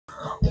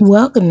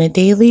Welcome to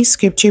Daily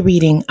Scripture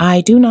Reading.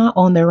 I do not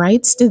own the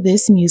rights to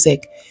this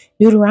music.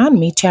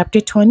 Deuteronomy chapter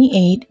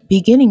 28,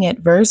 beginning at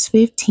verse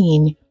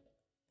 15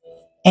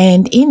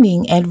 and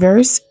ending at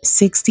verse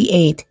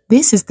 68.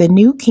 This is the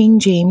New King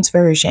James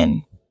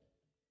Version.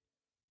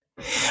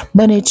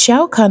 But it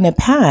shall come to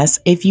pass,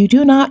 if you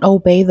do not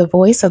obey the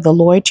voice of the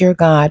Lord your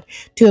God,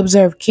 to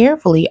observe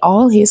carefully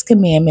all his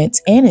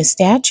commandments and his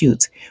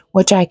statutes,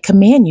 which I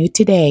command you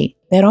today,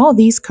 that all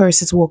these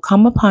curses will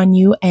come upon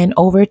you and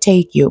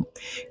overtake you.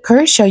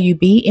 Cursed shall you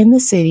be in the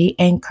city,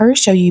 and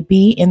cursed shall you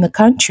be in the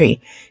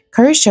country.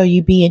 Cursed shall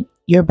you be in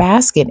your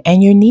basket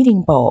and your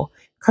kneading bowl.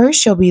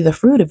 Cursed shall be the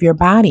fruit of your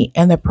body,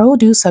 and the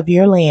produce of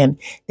your land,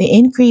 the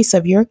increase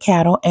of your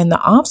cattle, and the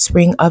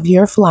offspring of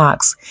your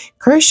flocks.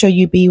 Cursed shall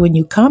you be when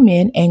you come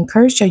in, and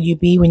cursed shall you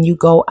be when you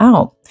go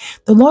out.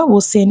 The Lord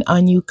will send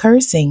on you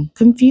cursing,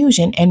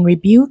 confusion, and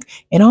rebuke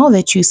in all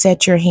that you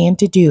set your hand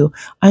to do,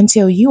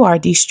 until you are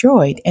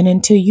destroyed, and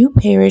until you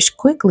perish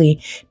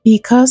quickly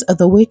because of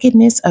the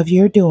wickedness of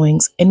your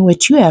doings, in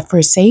which you have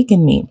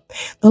forsaken me.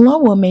 The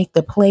Lord will make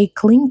the plague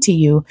cling to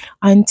you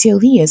until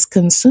he has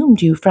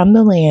consumed you from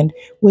the land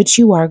which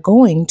you are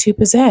going to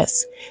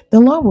possess. The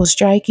Lord will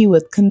strike you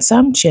with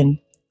consumption,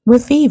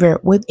 with fever,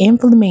 with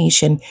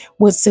inflammation,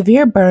 with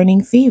severe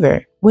burning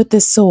fever, with the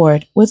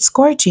sword, with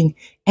scorching,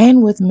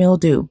 and with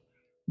mildew.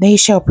 They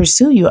shall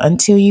pursue you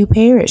until you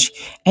perish,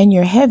 and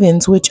your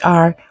heavens which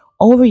are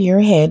over your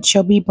head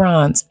shall be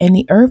bronze, and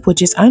the earth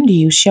which is under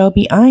you shall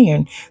be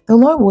iron. The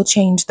Lord will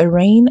change the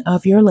rain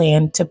of your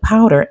land to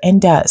powder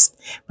and dust.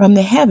 From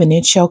the heaven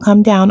it shall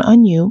come down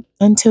on you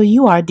until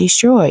you are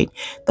destroyed.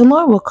 The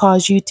Lord will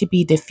cause you to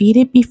be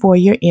defeated before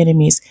your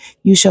enemies.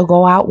 You shall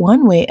go out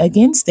one way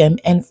against them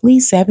and flee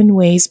 7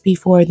 ways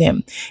before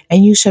them,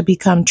 and you shall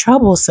become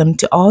troublesome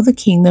to all the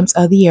kingdoms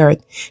of the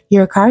earth.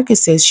 Your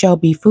carcasses shall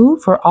be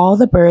food for all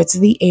the birds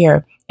of the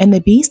air and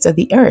the beasts of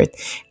the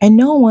earth, and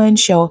no one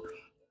shall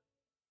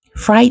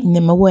frighten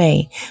them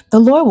away. The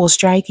Lord will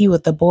strike you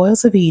with the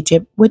boils of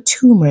Egypt, with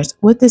tumors,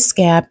 with the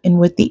scab, and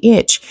with the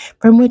itch,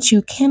 from which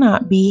you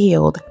cannot be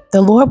healed.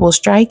 The Lord will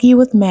strike you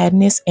with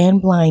madness and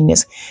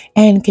blindness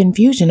and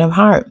confusion of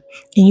heart,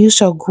 and you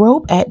shall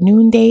grope at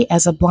noonday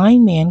as a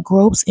blind man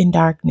gropes in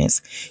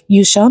darkness.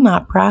 You shall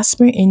not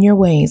prosper in your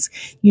ways.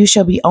 You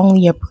shall be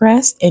only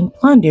oppressed and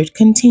plundered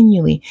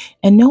continually,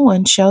 and no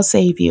one shall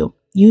save you.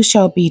 You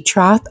shall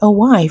betroth a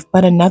wife,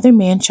 but another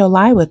man shall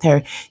lie with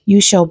her.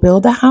 You shall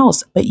build a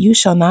house, but you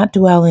shall not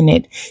dwell in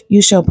it.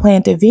 You shall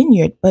plant a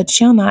vineyard, but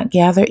shall not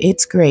gather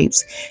its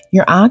grapes.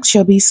 Your ox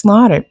shall be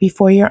slaughtered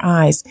before your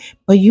eyes,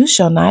 but you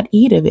shall not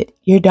eat of it.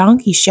 Your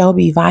donkey shall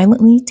be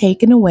violently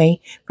taken away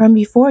from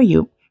before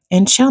you,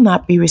 and shall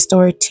not be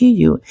restored to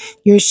you.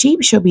 Your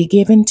sheep shall be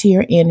given to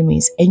your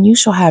enemies, and you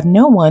shall have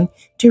no one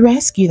to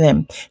rescue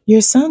them.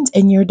 Your sons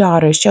and your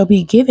daughters shall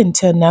be given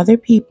to another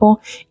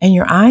people, and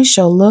your eyes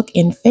shall look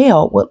and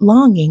fail with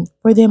longing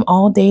for them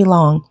all day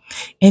long.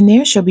 And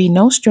there shall be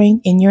no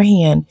strength in your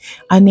hand.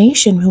 A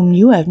nation whom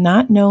you have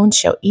not known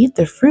shall eat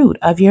the fruit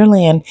of your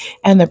land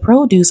and the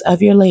produce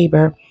of your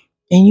labor.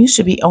 And you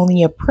shall be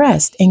only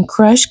oppressed and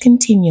crushed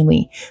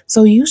continually.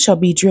 So you shall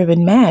be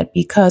driven mad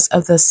because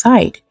of the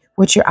sight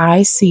which your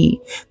eyes see.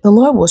 The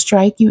Lord will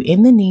strike you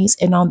in the knees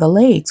and on the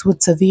legs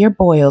with severe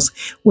boils,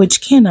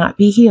 which cannot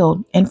be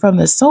healed, and from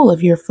the sole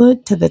of your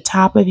foot to the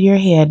top of your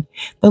head.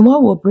 The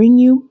Lord will bring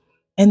you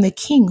and the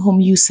king whom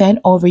you set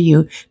over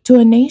you to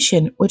a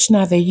nation which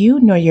neither you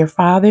nor your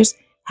fathers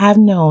have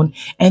known,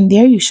 and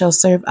there you shall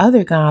serve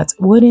other gods,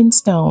 wood and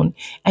stone,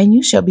 and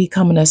you shall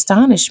become an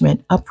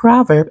astonishment, a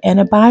proverb, and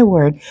a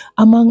byword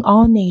among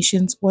all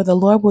nations where the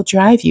Lord will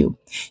drive you.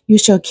 You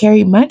shall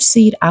carry much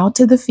seed out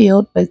to the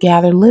field, but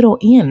gather little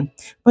in,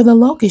 for the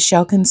locust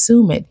shall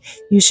consume it.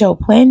 You shall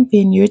plant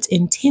vineyards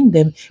and tend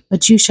them,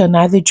 but you shall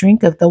neither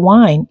drink of the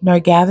wine, nor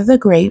gather the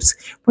grapes,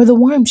 for the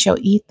worm shall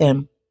eat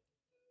them.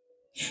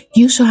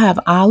 You shall have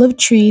olive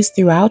trees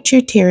throughout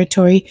your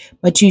territory,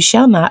 but you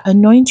shall not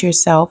anoint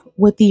yourself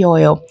with the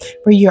oil,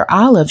 for your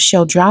olives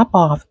shall drop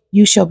off.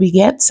 You shall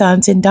beget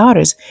sons and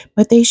daughters,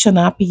 but they shall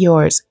not be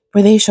yours,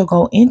 for they shall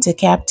go into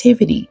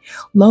captivity.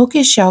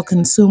 Locusts shall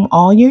consume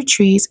all your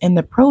trees and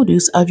the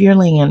produce of your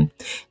land.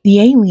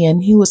 The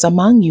alien who is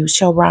among you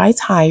shall rise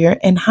higher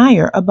and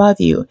higher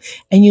above you,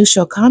 and you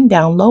shall come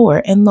down lower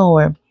and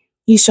lower.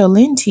 He shall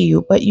lend to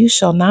you, but you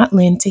shall not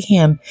lend to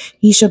him.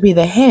 He shall be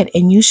the head,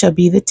 and you shall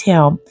be the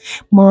tail.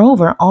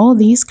 Moreover, all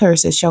these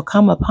curses shall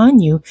come upon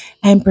you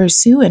and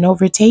pursue and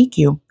overtake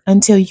you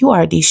until you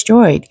are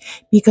destroyed,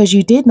 because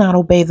you did not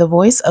obey the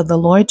voice of the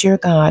Lord your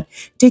God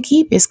to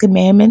keep his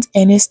commandments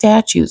and his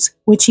statutes,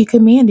 which he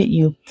commanded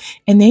you.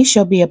 And they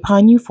shall be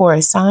upon you for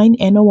a sign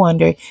and a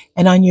wonder,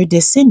 and on your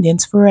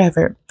descendants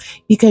forever,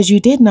 because you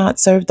did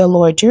not serve the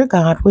Lord your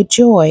God with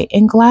joy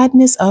and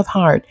gladness of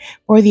heart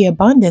for the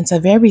abundance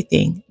of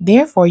everything.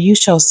 Therefore you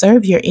shall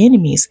serve your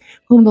enemies,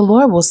 whom the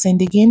Lord will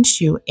send against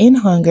you, in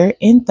hunger,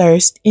 in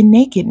thirst, in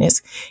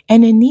nakedness,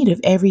 and in need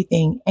of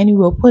everything. And he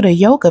will put a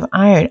yoke of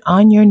iron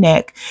on your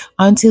neck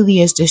until he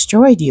has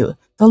destroyed you.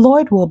 The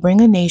Lord will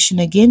bring a nation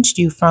against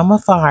you from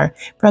afar,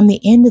 from the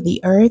end of the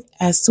earth,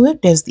 as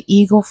swift as the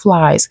eagle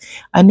flies,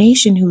 a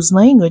nation whose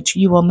language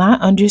you will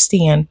not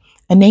understand,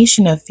 a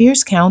nation of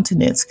fierce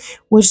countenance,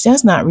 which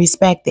does not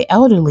respect the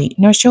elderly,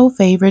 nor show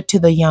favor to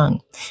the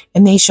young.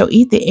 And they shall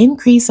eat the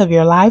increase of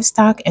your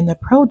livestock and the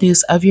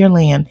produce of your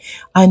land,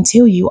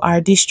 until you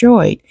are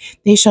destroyed.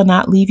 They shall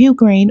not leave you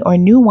grain or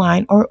new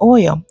wine or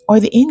oil,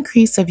 or the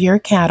increase of your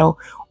cattle,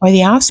 or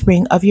the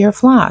offspring of your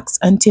flocks,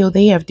 until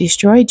they have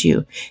destroyed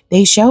you.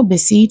 They shall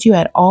besiege you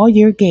at all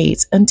your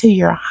gates, until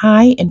your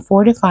high and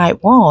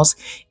fortified walls,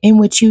 in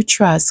which you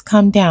trust,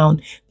 come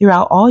down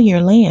throughout all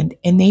your land,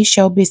 and they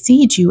shall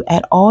besiege you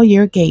at all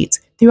your gates,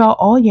 throughout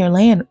all your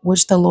land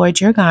which the Lord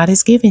your God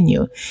has given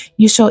you.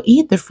 You shall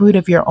eat the fruit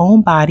of your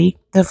own body,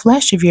 the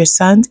flesh of your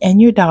sons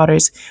and your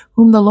daughters,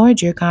 whom the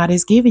Lord your God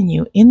has given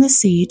you in the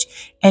siege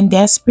and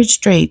desperate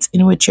straits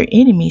in which your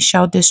enemy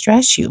shall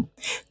distress you.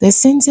 The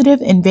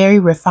sensitive and very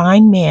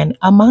refined man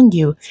among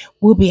you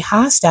will be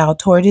hostile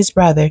toward his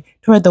brother,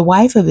 toward the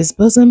wife of his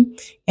bosom,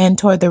 and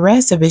toward the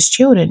rest of his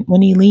children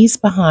when he leaves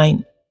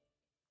behind,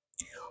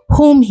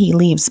 whom he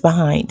leaves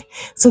behind,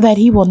 so that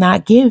he will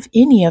not give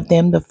any of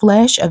them the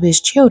flesh of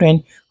his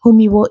children whom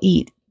he will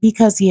eat,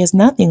 because he has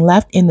nothing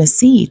left in the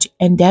siege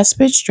and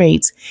desperate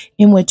straits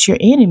in which your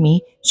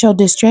enemy shall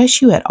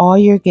distress you at all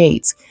your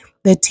gates.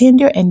 The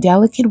tender and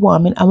delicate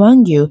woman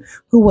among you,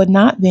 who would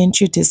not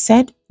venture to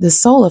set the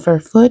sole of her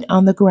foot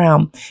on the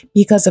ground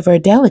because of her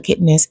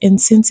delicateness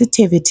and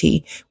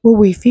sensitivity, will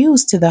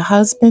refuse to the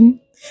husband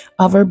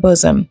of her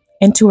bosom,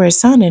 and to her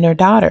son and her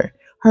daughter,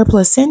 her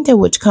placenta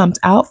which comes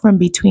out from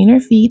between her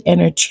feet, and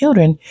her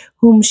children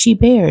whom she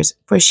bears,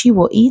 for she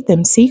will eat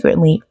them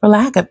secretly for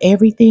lack of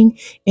everything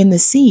in the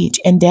siege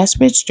and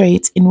desperate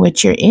straits in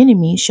which your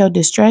enemy shall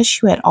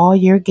distress you at all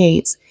your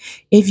gates.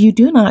 If you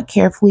do not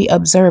carefully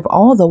observe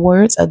all the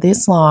words of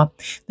this law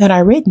that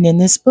are written in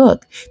this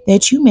book,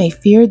 that you may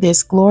fear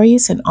this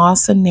glorious and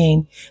awesome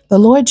name, the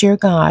Lord your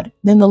God,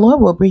 then the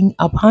Lord will bring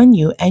upon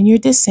you and your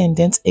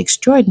descendants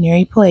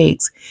extraordinary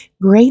plagues,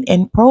 great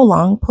and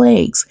prolonged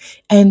plagues,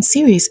 and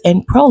serious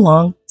and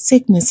prolonged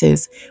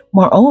sicknesses.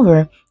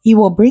 Moreover, he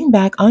will bring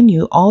back on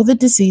you all the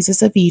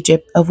diseases of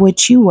Egypt of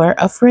which you were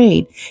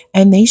afraid,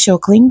 and they shall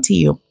cling to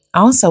you.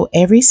 Also,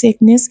 every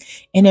sickness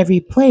and every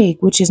plague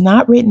which is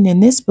not written in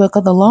this book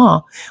of the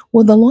law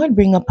will the Lord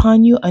bring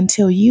upon you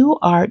until you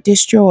are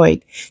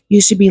destroyed.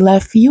 You should be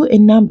left few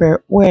in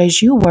number,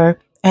 whereas you were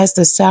as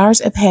the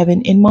stars of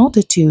heaven in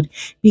multitude,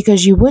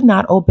 because you would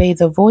not obey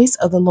the voice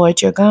of the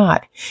Lord your God.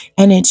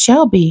 And it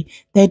shall be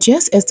that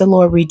just as the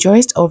Lord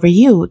rejoiced over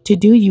you to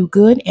do you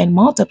good and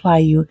multiply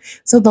you,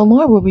 so the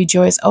Lord will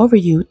rejoice over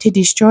you to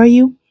destroy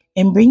you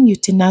and bring you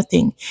to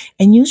nothing,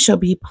 and you shall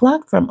be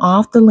plucked from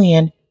off the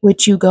land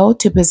which you go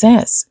to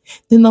possess.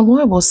 Then the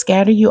Lord will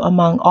scatter you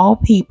among all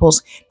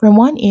peoples, from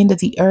one end of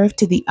the earth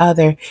to the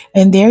other,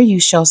 and there you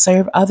shall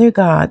serve other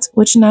gods,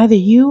 which neither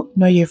you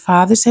nor your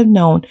fathers have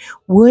known,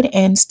 wood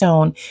and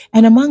stone.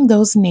 And among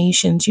those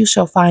nations you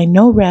shall find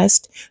no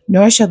rest,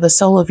 nor shall the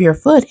sole of your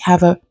foot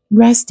have a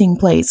resting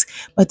place.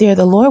 But there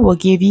the Lord will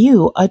give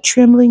you a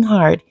trembling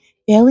heart,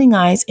 failing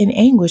eyes, and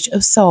anguish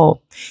of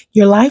soul.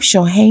 Your life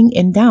shall hang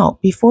in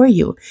doubt before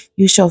you.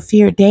 You shall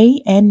fear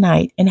day and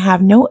night, and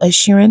have no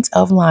assurance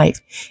of life.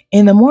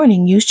 In the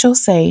morning you shall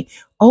say,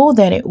 "Oh,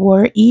 that it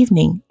were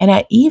evening!" And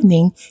at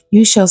evening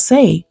you shall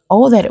say,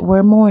 "Oh, that it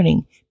were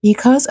morning!"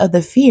 Because of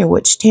the fear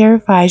which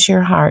terrifies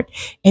your heart,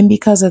 and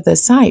because of the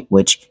sight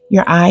which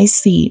your eyes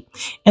see.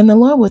 And the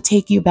Lord will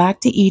take you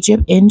back to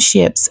Egypt in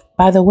ships,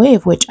 by the way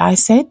of which I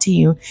said to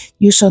you,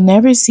 you shall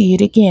never see it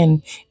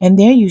again. And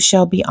there you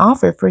shall be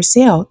offered for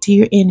sale to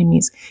your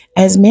enemies,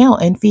 as male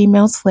and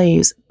female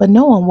slaves, but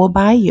no one will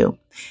buy you.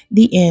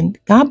 The end.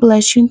 God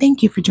bless you, and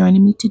thank you for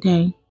joining me today.